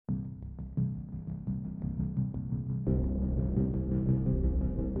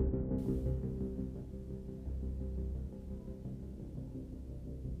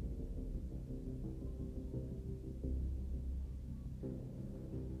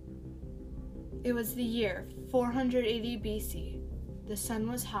It was the year 480 BC. The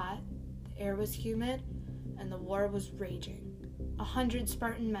sun was hot, the air was humid, and the war was raging. 100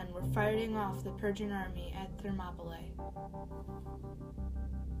 Spartan men were fighting off the Persian army at Thermopylae.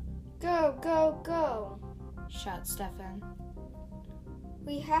 Go, go, go, shouts Stefan.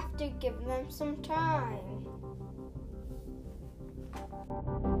 We have to give them some time.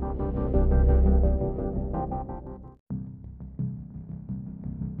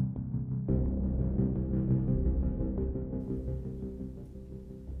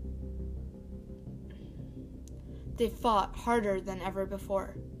 They fought harder than ever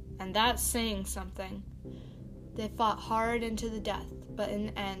before, and that's saying something. They fought hard into the death, but in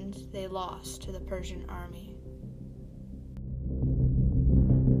the end, they lost to the Persian army.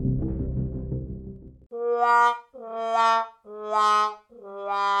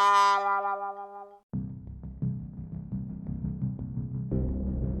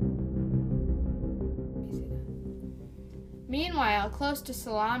 Meanwhile, close to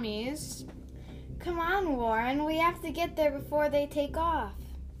Salamis, Come on, Warren, we have to get there before they take off.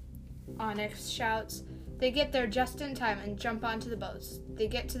 Onyx shouts. They get there just in time and jump onto the boats. They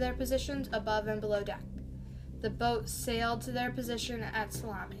get to their positions above and below deck. The boat sailed to their position at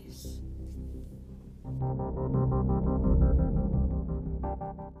Salamis.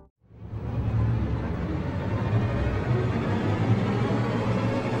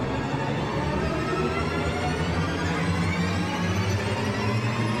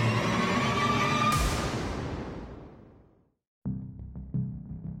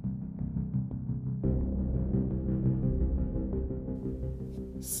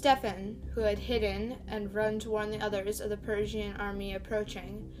 Stefan, who had hidden and run to warn the others of the Persian army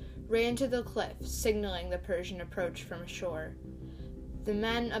approaching, ran to the cliff, signaling the Persian approach from shore. The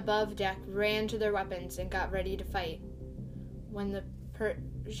men above deck ran to their weapons and got ready to fight. When the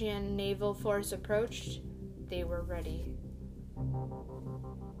Persian naval force approached, they were ready.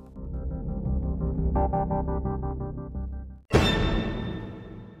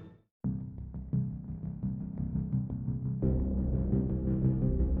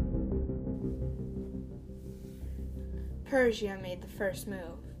 Persia made the first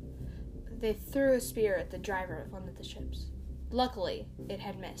move. They threw a spear at the driver of one of the ships. Luckily, it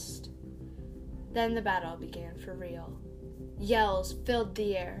had missed. Then the battle began for real. Yells filled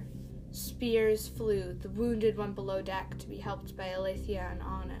the air. Spears flew. The wounded went below deck to be helped by Alethea and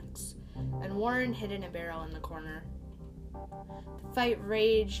Onyx, and Warren hid in a barrel in the corner. The fight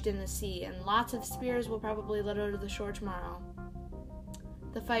raged in the sea, and lots of spears will probably let out to the shore tomorrow.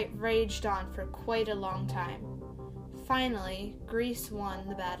 The fight raged on for quite a long time. Finally, Greece won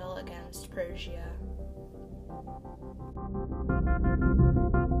the battle against Persia.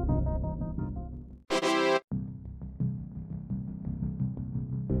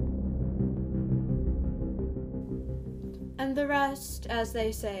 And the rest, as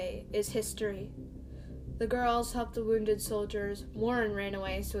they say, is history. The girls helped the wounded soldiers, Warren ran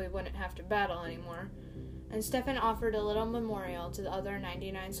away so he wouldn't have to battle anymore, and Stefan offered a little memorial to the other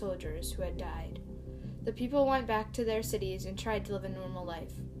 99 soldiers who had died. The people went back to their cities and tried to live a normal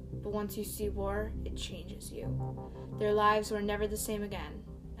life, but once you see war, it changes you. Their lives were never the same again,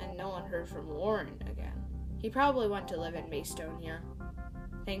 and no one heard from Warren again. He probably went to live in Macedonia.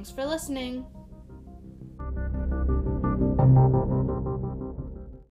 Thanks for listening.